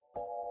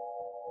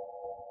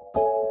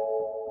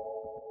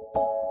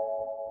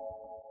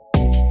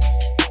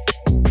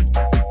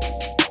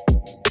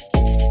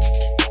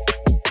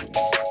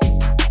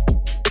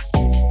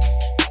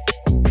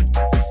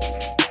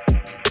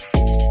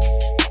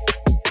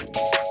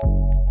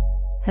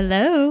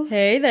Hello.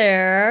 Hey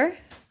there.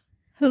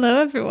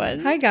 Hello, everyone.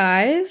 Hi,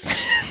 guys.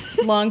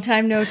 Long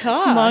time no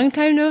talk. Long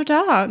time no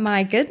talk.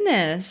 My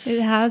goodness.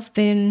 It has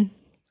been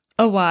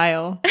a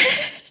while.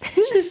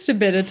 Just a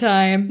bit of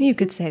time. You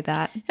could say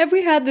that. Have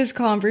we had this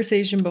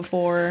conversation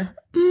before?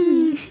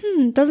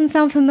 Doesn't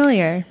sound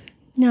familiar.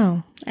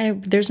 No.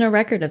 There's no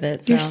record of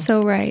it. You're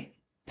so right.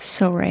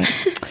 So right.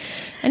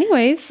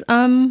 Anyways,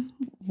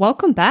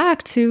 welcome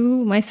back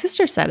to My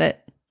Sister Said It.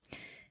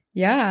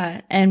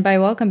 Yeah. And by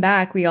welcome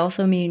back, we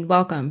also mean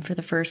welcome for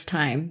the first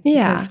time.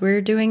 Yeah. Because we're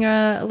doing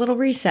a little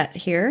reset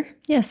here.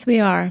 Yes,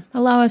 we are.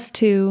 Allow us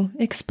to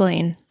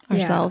explain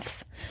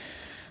ourselves.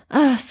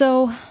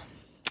 So,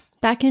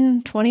 back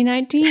in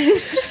 2019,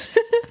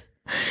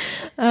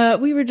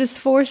 we were just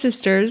four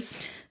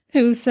sisters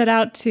who set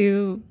out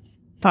to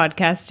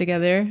podcast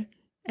together.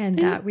 And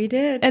that we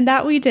did. And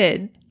that we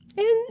did.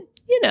 And,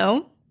 you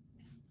know,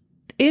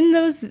 in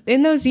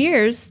those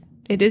years,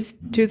 it is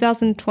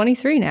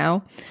 2023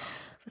 now.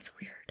 That's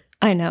weird.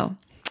 I know.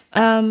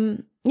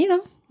 You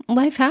know,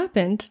 life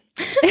happened.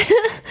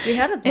 We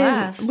had a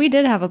blast. We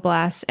did have a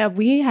blast.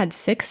 We had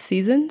 6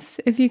 seasons,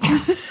 if you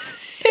can,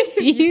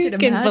 you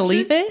can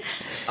believe it.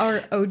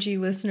 Our OG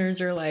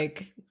listeners are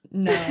like,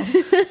 no,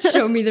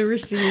 show me the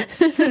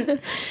receipts.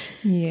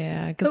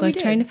 Yeah, good luck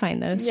trying to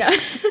find those. Yeah.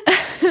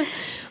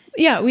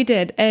 Yeah, we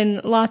did.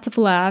 And lots of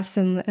laughs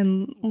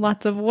and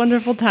lots of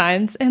wonderful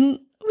times. And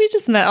we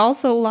just met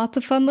also lots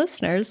of fun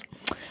listeners.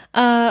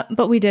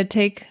 But we did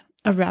take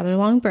a rather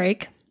long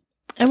break.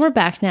 And we're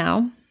back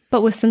now,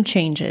 but with some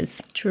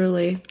changes.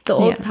 Truly. The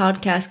old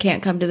podcast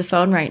can't come to the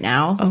phone right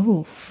now.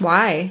 Oh.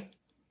 Why?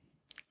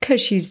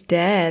 Because she's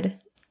dead.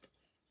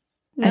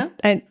 No?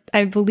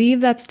 I believe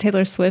that's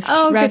Taylor Swift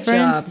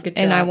reference. Good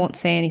job. And I won't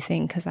say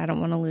anything because I don't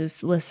want to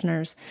lose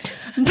listeners.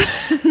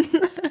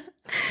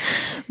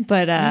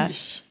 But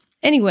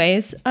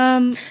anyways,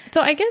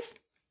 so I guess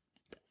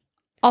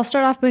I'll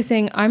start off by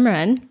saying I'm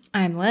Ren.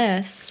 I'm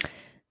Liz.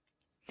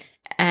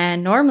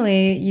 And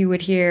normally you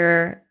would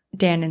hear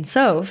Dan and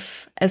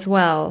Soph as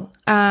well.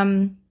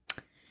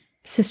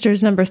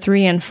 Sisters number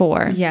 3 and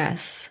 4.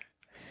 Yes.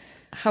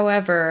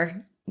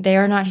 However, they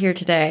are not here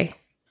today.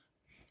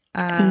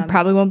 And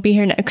probably won't be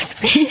here next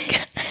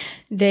week.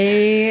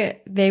 They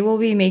will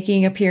be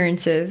making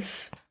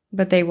appearances,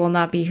 but they will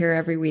not be here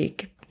every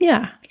week.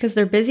 Yeah. Because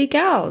they're busy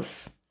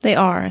gals. They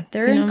are.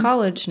 They're in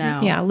college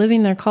now. Yeah,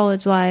 living their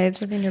college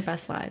lives. Living their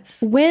best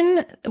lives.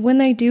 When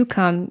they do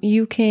come,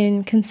 you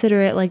can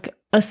consider it like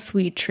a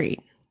sweet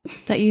treat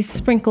that you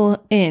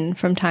sprinkle in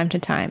from time to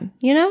time,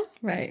 you know?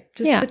 Right.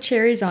 Just the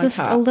cherries on top. Just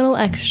a little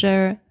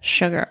extra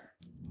sugar.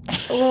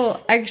 A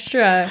little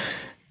extra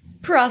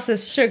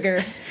processed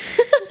sugar.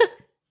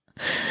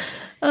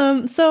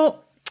 So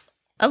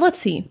let's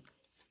see.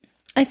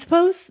 I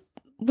suppose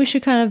we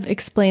should kind of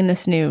explain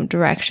this new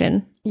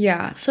direction.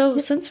 Yeah. So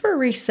since we're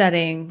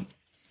resetting,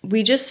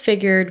 we just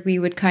figured we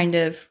would kind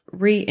of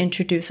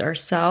reintroduce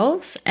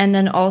ourselves and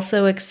then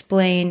also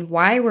explain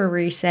why we're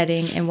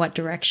resetting and what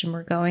direction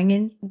we're going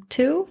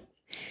into.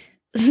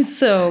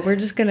 So we're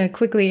just going to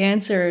quickly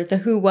answer the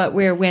who, what,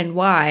 where, when,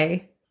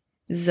 why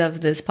of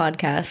this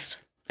podcast.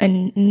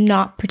 And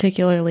not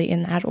particularly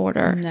in that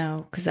order.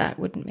 No, because that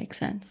wouldn't make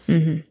sense.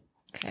 Mm-hmm.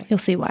 Okay. You'll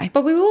see why.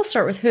 But we will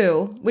start with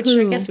who, which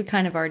I guess we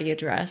kind of already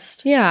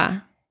addressed.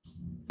 Yeah.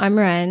 I'm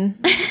Ren.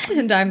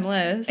 And I'm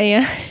Liz.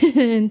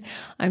 And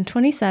I'm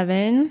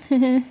 27.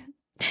 And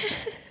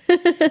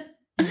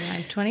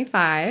I'm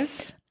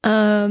 25.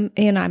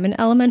 And I'm an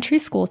elementary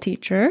school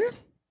teacher.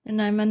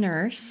 And I'm a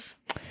nurse.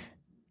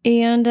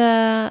 And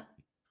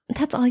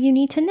that's all you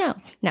need to know.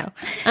 No.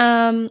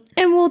 And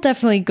we'll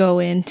definitely go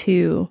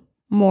into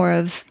more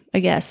of,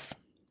 I guess,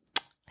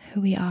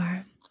 who we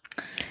are.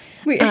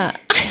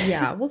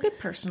 Yeah, we'll get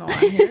personal on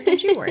here.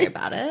 Don't you worry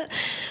about it.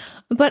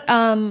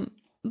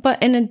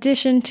 But in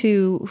addition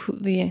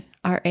to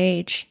our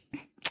age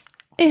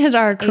and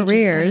our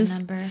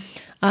careers,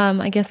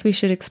 I guess we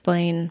should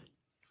explain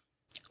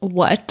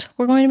what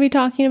we're going to be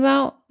talking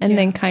about and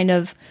then kind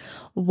of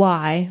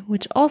why,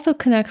 which also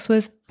connects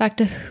with back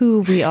to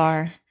who we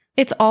are.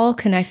 It's all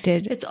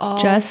connected. It's all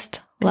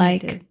just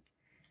connected.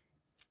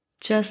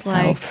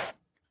 Like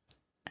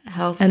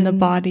health and the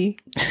body.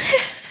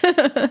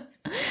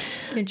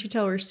 Can't you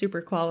tell we're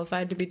super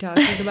qualified to be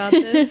talking about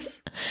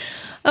this?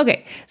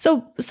 Okay,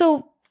 so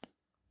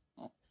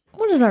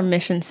what is our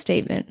mission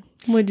statement?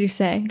 Would you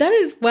say? That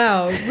is,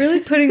 wow,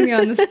 really putting me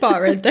on the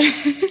spot right there.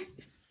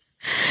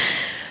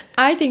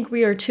 I think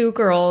we are 2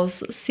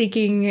 girls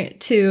seeking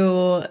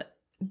to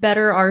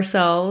better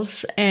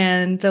ourselves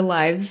and the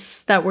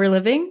lives that we're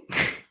living.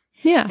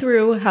 Yeah.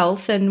 Through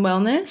health and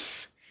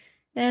wellness.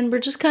 And we're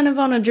just kind of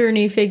on a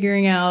journey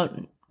figuring out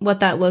what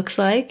that looks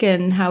like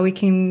and how we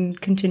can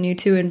continue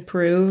to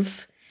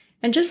improve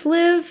and just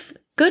live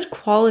good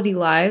quality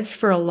lives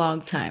for a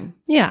long time.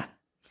 Yeah.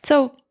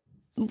 So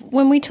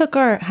when we took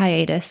our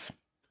hiatus,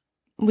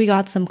 we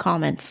got some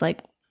comments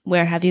like,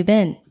 where have you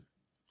been?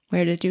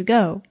 Where did you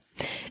go?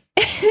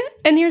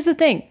 And here's the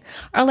thing.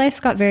 Our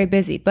lives got very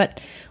busy, but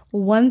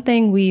one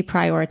thing we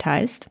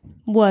prioritized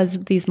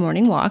was these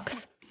morning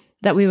walks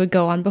that we would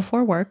go on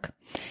before work.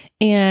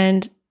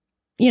 And,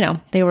 you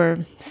know, they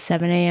were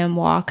 7 a.m.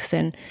 walks,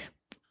 and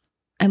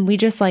we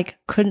just like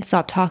couldn't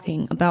stop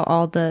talking about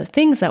all the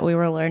things that we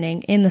were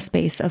learning in the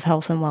space of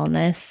health and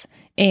wellness,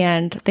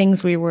 and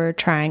things we were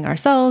trying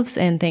ourselves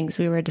and things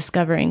we were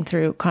discovering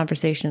through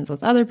conversations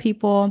with other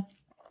people.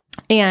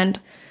 And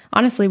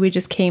honestly, we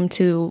just came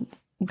to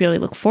really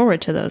look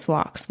forward to those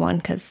walks. One,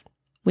 because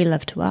we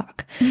love to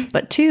walk,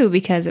 but two,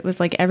 because it was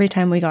like every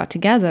time we got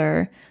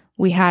together,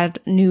 we had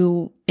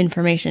new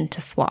information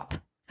to swap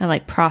and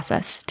like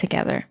process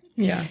together.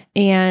 Yeah.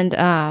 And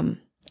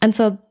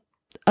so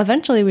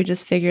eventually we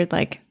just figured,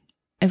 like,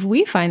 if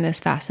we find this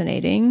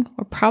fascinating,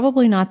 we're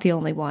probably not the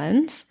only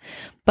ones.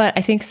 But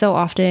I think so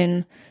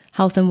often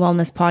health and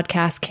wellness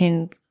podcasts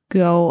can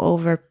go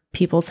over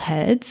people's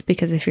heads,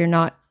 because if you're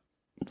not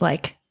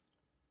like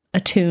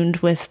attuned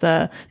with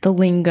the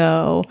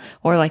lingo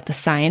or like the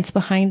science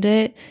behind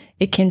it,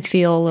 it can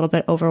feel a little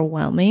bit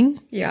overwhelming.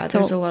 Yeah,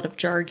 there's a lot of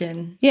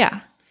jargon.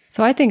 Yeah.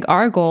 So I think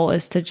our goal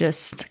is to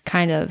just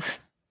kind of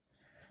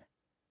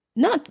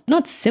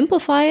not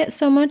simplify it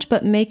so much,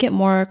 but make it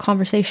more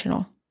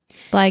conversational.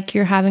 Like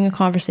you're having a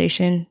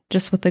conversation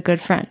just with a good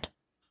friend.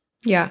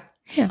 Yeah.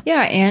 Yeah.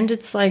 Yeah. And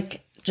it's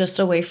like just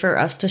a way for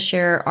us to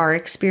share our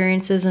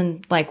experiences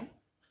and like,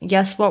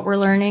 yes, what we're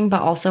learning,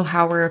 but also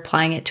how we're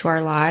applying it to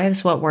our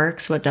lives, what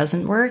works, what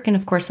doesn't work. And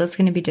of course, that's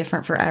going to be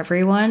different for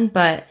everyone.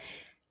 But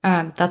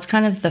that's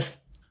kind of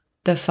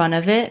the fun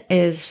of it,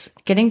 is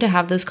getting to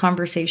have those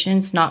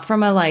conversations, not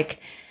from a like,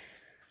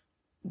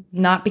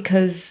 not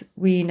because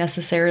we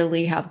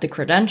necessarily have the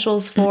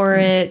credentials for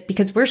it,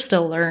 because we're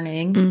still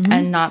learning,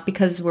 and not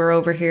because we're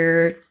over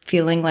here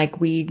feeling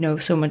like we know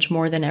so much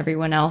more than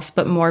everyone else,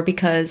 but more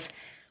because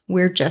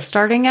we're just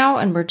starting out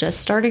and we're just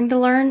starting to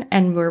learn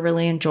and we're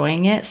really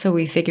enjoying it. So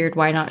we figured,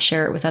 why not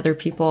share it with other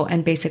people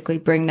and basically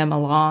bring them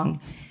along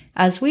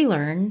as we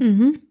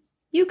learn.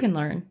 You can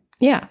learn.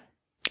 Yeah.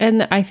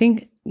 And I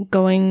think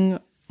going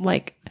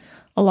like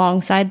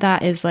alongside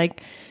that is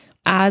like,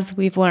 as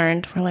we've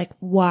learned, we're like,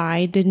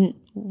 why didn't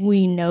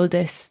we know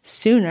this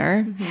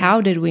sooner?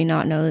 How did we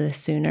not know this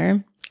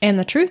sooner? And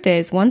the truth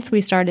is, once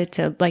we started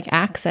to like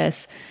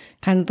access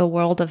kind of the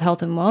world of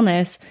health and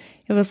wellness,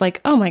 it was like,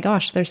 oh my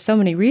gosh, there's so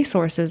many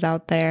resources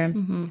out there.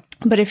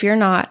 But if you're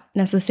not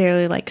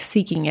necessarily like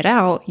seeking it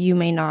out, you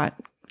may not,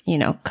 you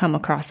know, come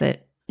across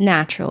it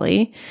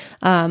naturally.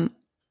 But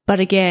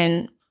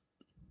again,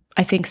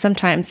 I think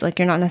sometimes like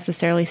you're not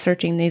necessarily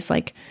searching these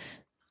like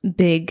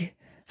big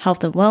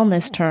health and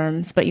wellness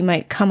terms, but you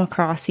might come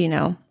across, you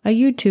know, a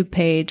YouTube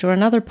page or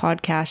another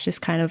podcast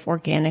just kind of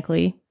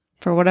organically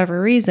for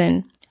whatever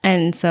reason.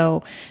 And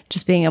so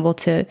just being able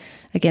to,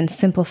 again,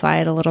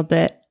 simplify it a little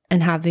bit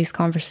and have these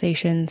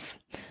conversations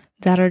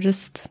that are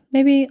just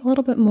maybe a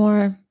little bit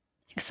more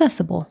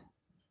accessible.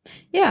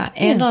 Yeah.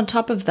 And on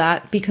top of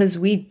that, because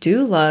we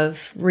do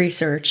love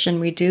research and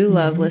we do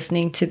love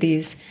listening to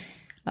these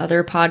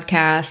other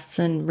podcasts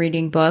and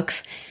reading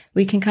books,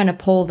 we can kind of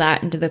pull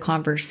that into the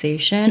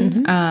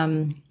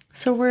conversation.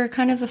 So we're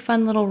kind of a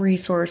fun little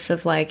resource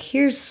of like,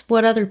 here's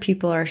what other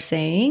people are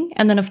saying.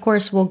 And then of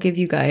course, we'll give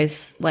you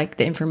guys like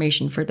the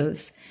information for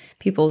those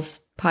people's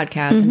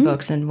podcasts and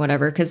books and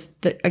whatever. Because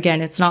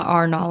again, it's not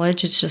our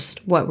knowledge. It's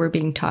just what we're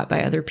being taught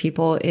by other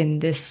people in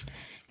this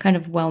kind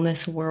of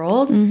wellness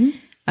world.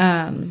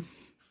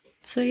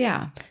 So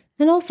yeah.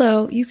 And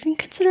also you can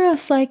consider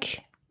us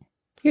like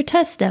your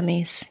test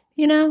dummies.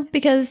 You know,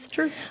 because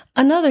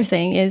another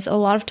thing is a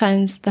lot of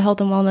times the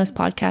health and wellness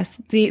podcasts,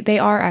 they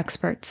are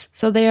experts.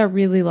 So they are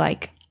really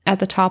like at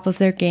the top of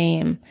their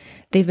game.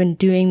 They've been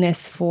doing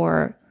this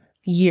for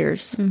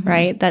years,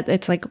 right? That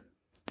it's like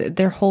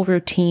their whole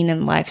routine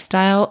and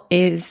lifestyle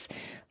is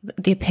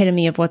the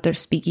epitome of what they're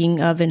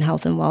speaking of in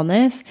health and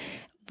wellness,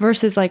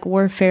 versus like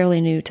we're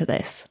fairly new to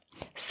this.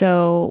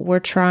 So we're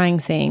trying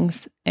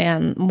things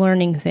and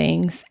learning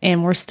things,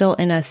 and we're still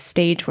in a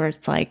stage where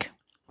it's like,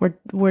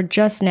 we're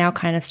just now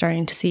kind of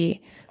starting to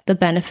see the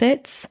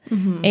benefits,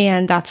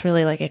 and that's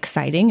really like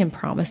exciting and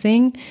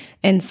promising.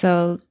 And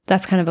so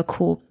that's kind of a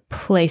cool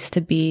place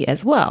to be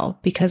as well,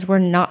 because we're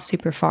not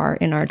super far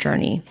in our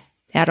journey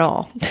at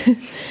all.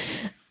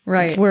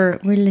 Right. We're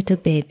little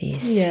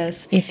babies.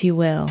 Yes. If you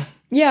will.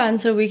 Yeah. And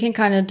so we can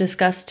kind of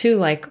discuss too,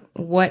 like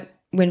when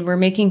we're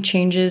making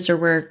changes or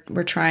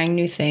we're trying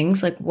new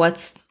things, like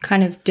what's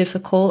kind of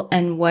difficult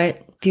and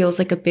what feels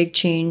like a big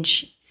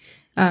change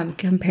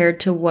compared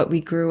to what we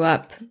grew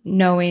up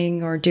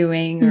knowing or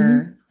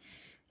doing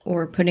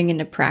or putting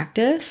into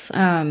practice.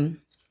 And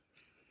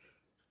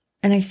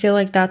I feel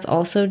like that's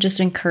also just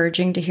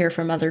encouraging to hear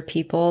from other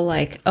people,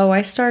 like, oh,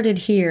 I started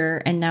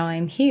here and now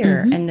I'm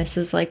here. And this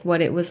is like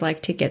what it was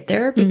like to get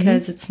there,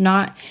 because it's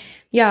not,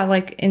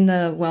 like in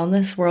the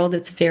wellness world,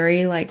 it's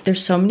very like,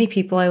 there's so many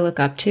people I look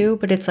up to,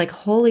 but it's like,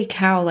 holy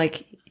cow,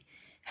 like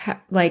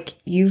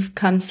you've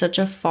come such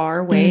a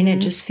far way, and it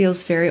just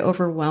feels very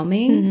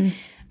overwhelming.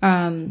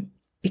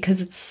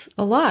 Because it's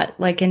a lot,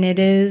 like, and it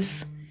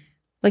is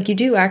like, you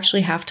do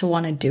actually have to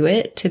want to do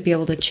it to be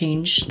able to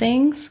change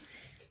things.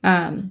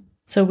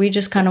 So we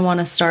just kind of want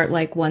to start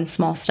like one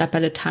small step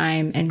at a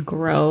time and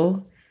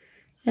grow.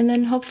 And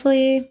then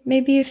hopefully,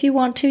 maybe if you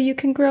want to, you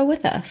can grow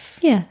with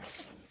us.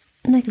 Yes.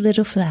 Like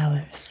little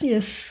flowers.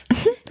 Yes.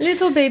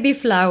 Little baby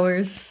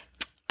flowers.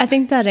 I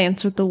think that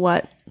answered the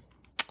what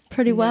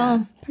pretty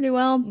well. Pretty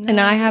well. No, and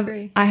I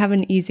agree. have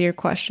an easier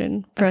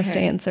question for us to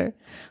answer.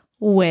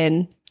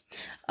 When?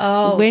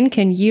 Oh. When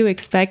can you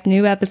expect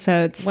new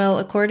episodes? Well,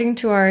 according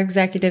to our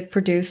executive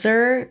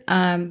producer,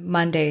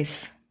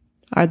 Mondays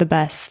are the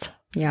best.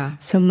 Yeah.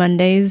 So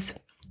Mondays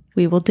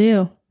we will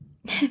do.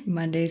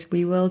 Mondays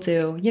we will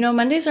do. You know,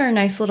 Mondays are a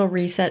nice little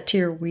reset to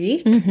your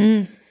week.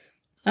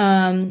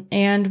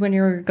 And when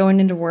you're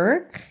going into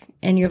work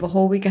and you have a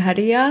whole week ahead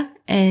of you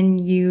and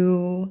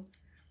you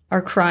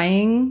are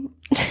crying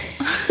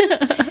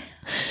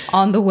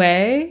on the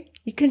way,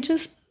 you can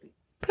just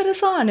put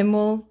us on and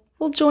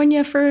we'll join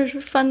you for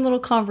a fun little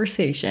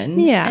conversation.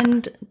 Yeah.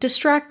 And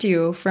distract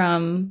you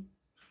from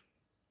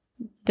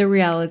the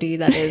reality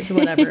that is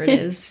whatever it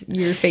is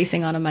you're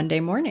facing on a Monday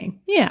morning.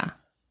 Yeah.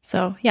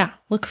 So yeah,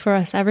 look for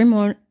us every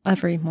morning.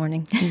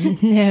 No.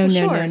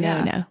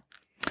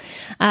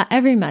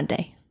 Every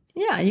Monday.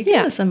 Yeah, you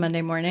can listen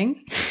Monday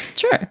morning.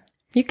 Sure.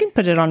 You can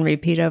put it on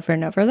repeat over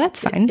and over.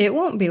 That's fine. It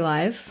won't be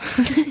live.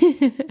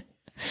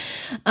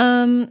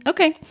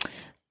 Okay.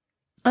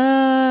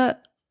 The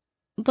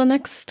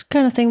next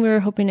kind of thing we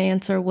were hoping to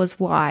answer was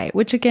why,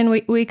 which again,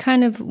 we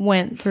kind of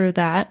went through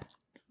that.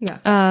 Yeah.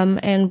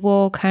 And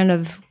we'll kind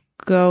of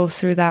go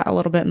through that a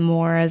little bit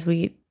more as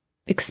we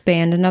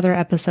expand in other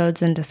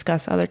episodes and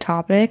discuss other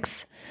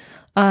topics.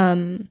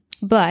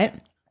 But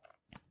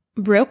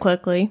real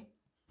quickly,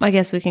 I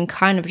guess we can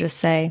kind of just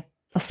say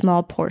a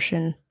small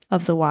portion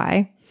of the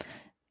why.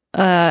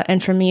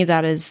 And for me,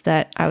 that is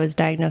that I was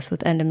diagnosed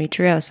with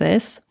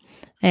endometriosis.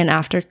 And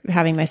after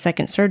having my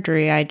second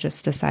surgery, I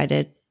just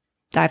decided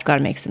I've got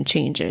to make some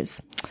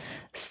changes.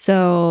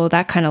 So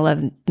that kind of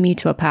led me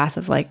to a path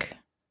of like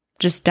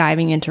just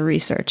diving into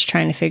research,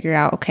 trying to figure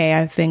out, okay,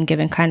 I've been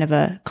given kind of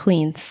a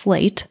clean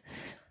slate.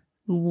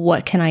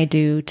 What can I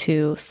do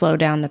to slow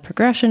down the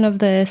progression of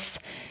this?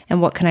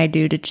 And what can I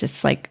do to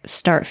just like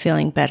start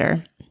feeling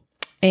better?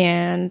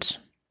 And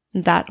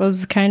that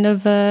was kind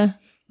of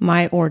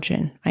my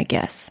origin, I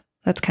guess.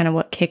 That's kind of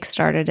what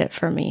kickstarted it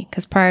for me.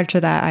 Because prior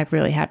to that, I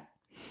really had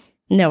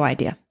no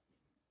idea,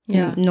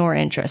 nor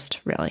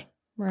interest, really.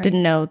 Right.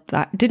 Didn't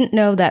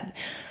know that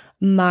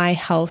my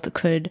health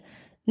could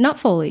not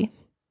fully,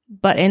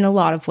 but in a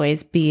lot of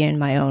ways, be in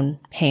my own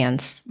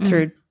hands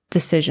through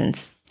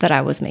decisions that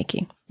I was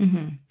making.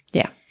 Mm-hmm.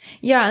 Yeah.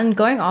 Yeah. And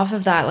going off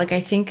of that, like, I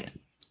think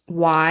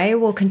why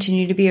will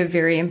continue to be a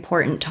very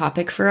important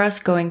topic for us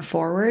going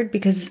forward,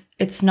 because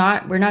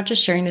we're not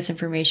just sharing this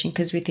information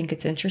because we think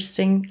it's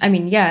interesting. I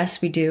mean,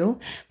 yes, we do,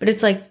 but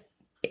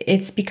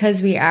it's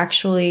because we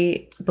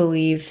actually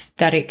believe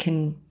that it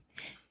can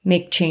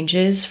make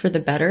changes for the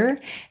better.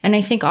 And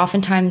I think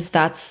oftentimes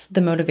that's the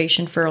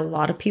motivation for a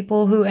lot of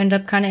people who end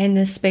up kind of in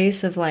this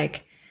space of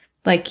like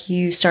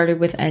you started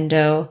with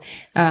endo.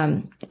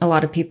 A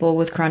lot of people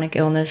with chronic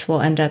illness will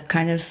end up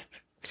kind of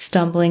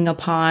stumbling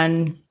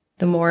upon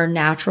the more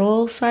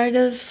natural side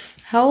of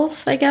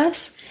health, I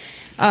guess.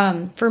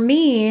 For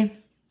me,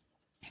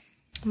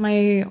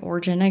 my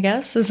origin, I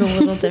guess, is a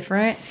little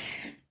different.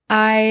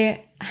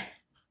 I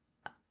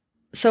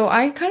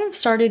kind of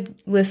started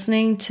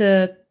listening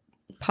to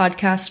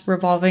podcasts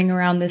revolving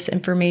around this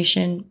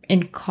information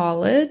in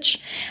college.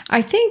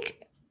 I think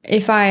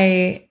if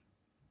I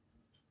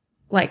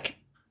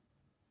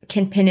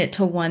can pin it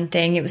to one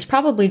thing, it was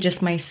probably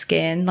just my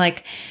skin.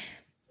 Like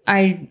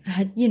I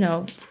had,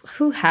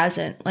 who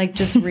hasn't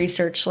just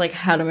researched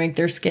how to make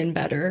their skin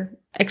better,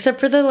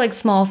 except for the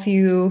small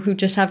few who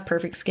just have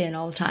perfect skin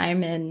all the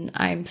time. And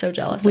I'm so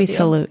jealous. We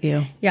salute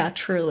you. Yeah,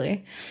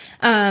 truly.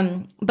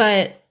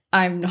 But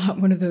I'm not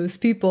one of those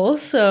people.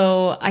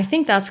 So I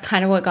think that's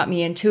kind of what got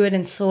me into it.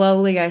 And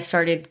slowly I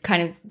started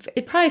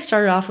it probably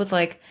started off with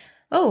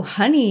oh,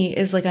 honey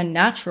is a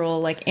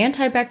natural,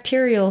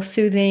 antibacterial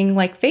soothing,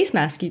 face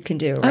mask you can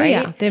do, right? Oh,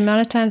 yeah. The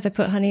amount of times I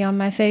put honey on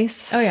my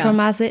face from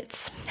my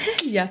zits.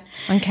 Yeah.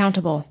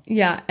 Uncountable.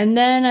 Yeah. And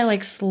then I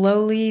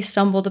slowly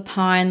stumbled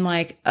upon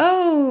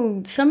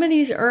oh, some of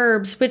these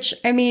herbs, which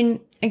that's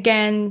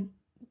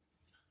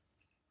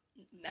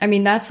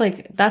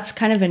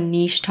kind of a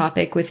niche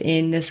topic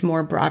within this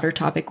more broader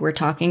topic we're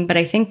talking. But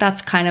I think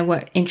that's kind of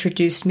what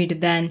introduced me to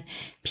then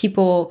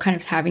people kind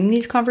of having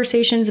these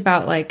conversations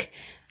about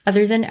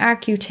other than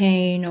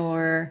Accutane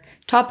or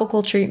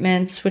topical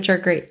treatments, which are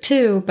great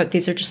too, but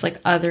these are just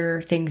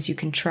other things you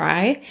can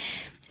try.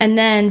 And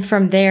then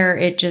from there,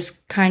 it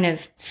just kind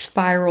of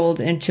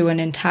spiraled into an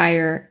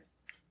entire,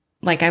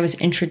 I was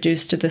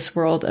introduced to this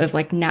world of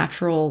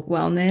natural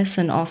wellness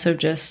and also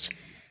just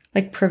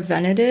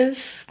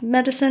preventative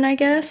medicine, I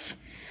guess.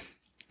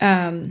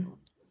 And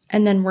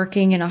then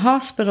working in a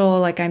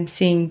hospital, I'm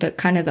seeing the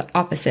kind of the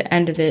opposite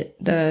end of it,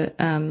 the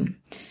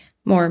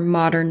more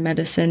modern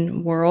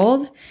medicine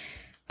world.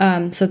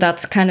 So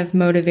that's kind of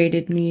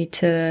motivated me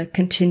to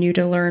continue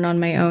to learn on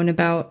my own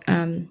about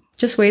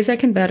just ways I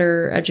can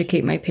better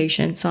educate my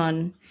patients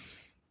on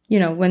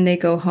when they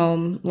go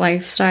home,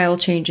 lifestyle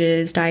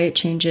changes, diet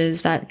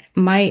changes that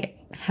might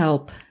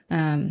help.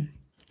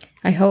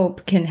 I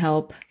hope can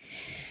help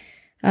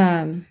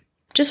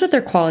just with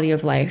their quality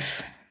of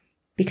life.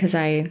 Because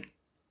I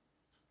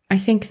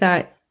think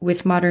that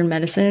with modern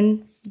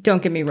medicine,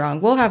 don't get me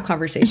wrong, we'll have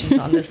conversations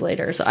on this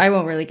later, so I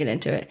won't really get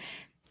into it.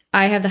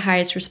 I have the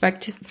highest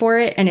respect for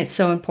it, and it's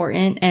so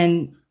important,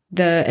 and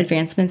the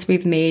advancements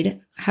we've made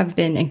have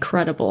been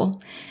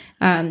incredible.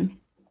 But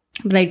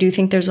I do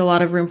think there's a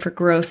lot of room for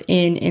growth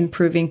in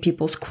improving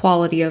people's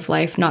quality of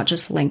life, not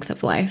just length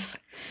of life.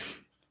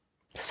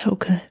 So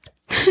good.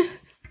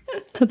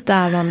 Put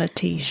that on a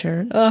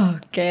t-shirt.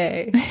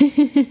 Okay.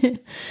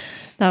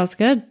 That was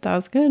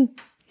good.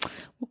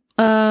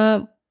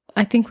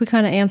 I think we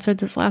kind of answered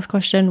this last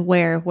question.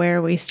 Where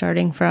are we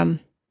starting from?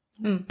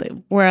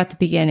 We're at the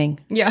beginning.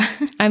 Yeah.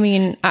 I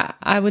mean,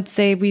 I would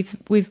say we've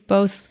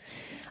both,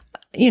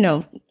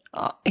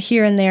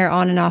 here and there,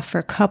 on and off for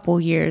a couple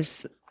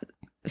years,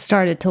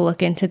 started to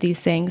look into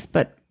these things,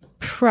 but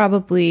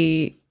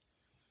probably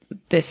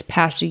this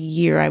past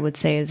year, I would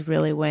say, is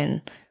really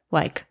when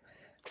like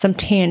some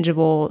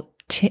tangible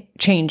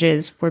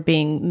changes were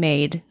being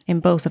made in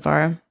both of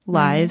our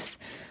lives.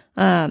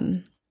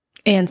 And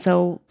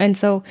so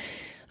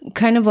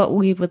kind of what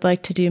we would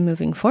like to do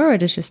moving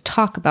forward is just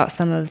talk about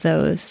some of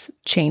those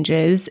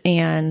changes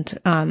and,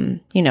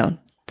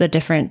 the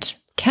different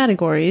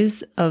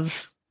categories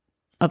of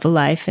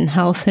life and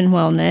health and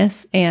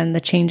wellness and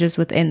the changes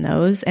within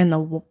those and the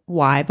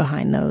why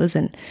behind those.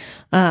 And,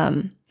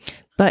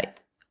 but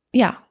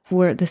yeah,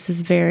 this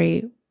is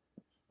very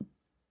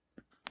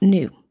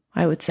new,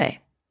 I would say.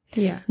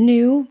 Yeah.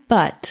 New,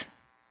 but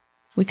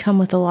we come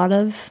with a lot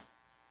of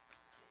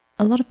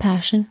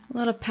passion. A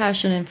lot of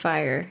passion and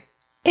fire.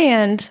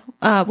 And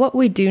what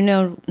we do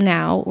know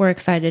now, we're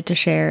excited to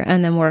share,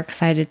 and then we're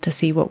excited to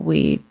see what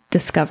we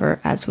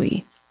discover as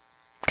we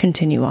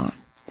continue on.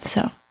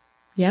 So,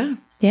 yeah.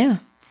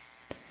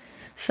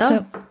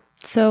 So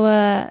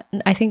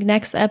I think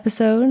next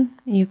episode,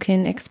 you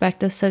can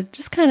expect us to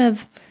just kind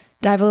of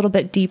dive a little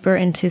bit deeper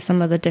into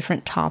some of the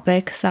different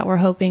topics that we're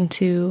hoping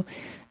to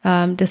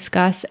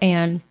discuss,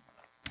 and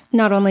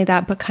not only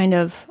that, but kind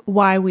of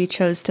why we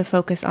chose to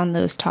focus on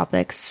those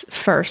topics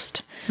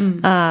first.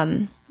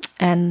 And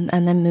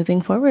then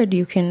moving forward,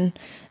 you can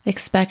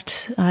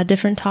expect a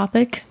different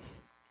topic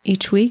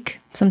each week.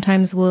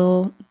 Sometimes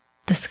we'll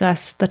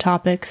discuss the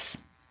topics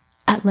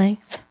at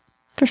length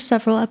for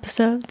several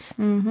episodes.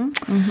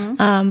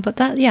 But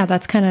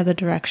that's kind of the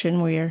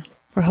direction we're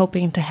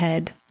hoping to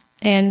head.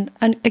 And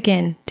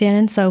again, Dan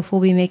and Soph will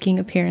be making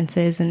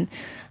appearances, and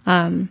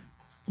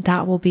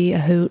that will be a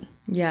hoot.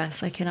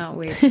 Yes, I cannot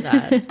wait for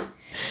that.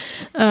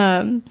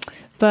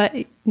 But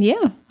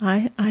yeah,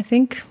 I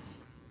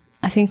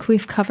think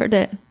we've covered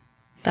it.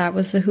 That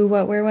was the who,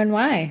 what, where, when,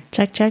 why.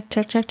 Check.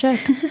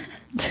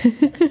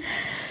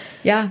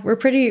 Yeah, we're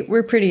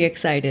pretty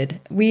excited.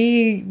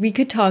 We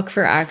could talk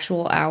for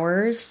actual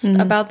hours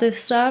about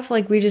this stuff.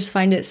 Like, we just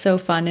find it so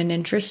fun and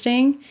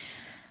interesting.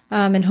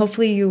 And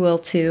hopefully you will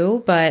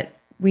too, but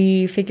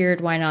we figured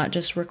why not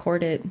just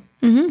record it.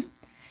 And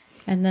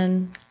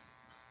then,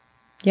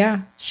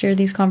 share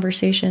these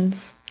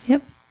conversations.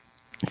 Yep.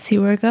 See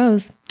where it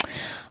goes.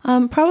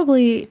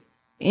 Probably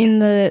in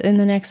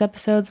the next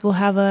episodes, we'll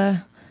have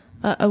a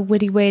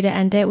witty way to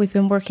end it. We've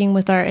been working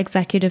with our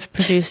executive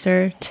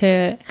producer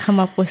to come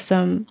up with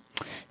some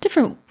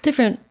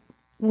different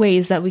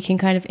ways that we can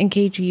kind of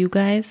engage you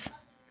guys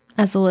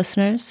as the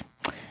listeners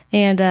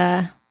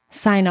and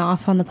sign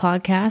off on the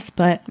podcast.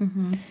 But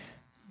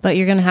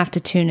you're going to have to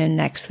tune in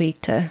next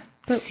week to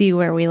see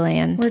where we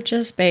land. We're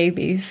just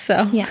babies,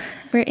 so. Yeah.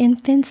 We're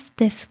infants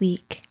this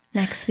week.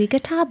 Next week, a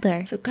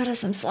toddler. So cut us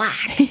some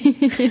slack.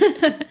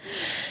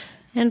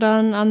 And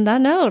on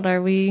that note,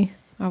 are we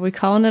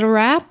calling it a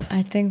wrap?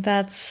 I think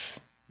that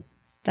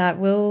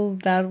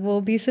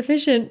will be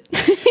sufficient.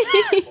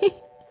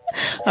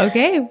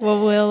 Okay.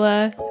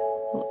 Well,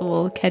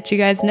 we'll catch you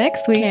guys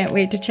next week. Can't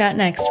wait to chat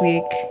next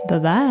week.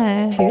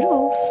 Bye-bye.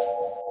 Toodles.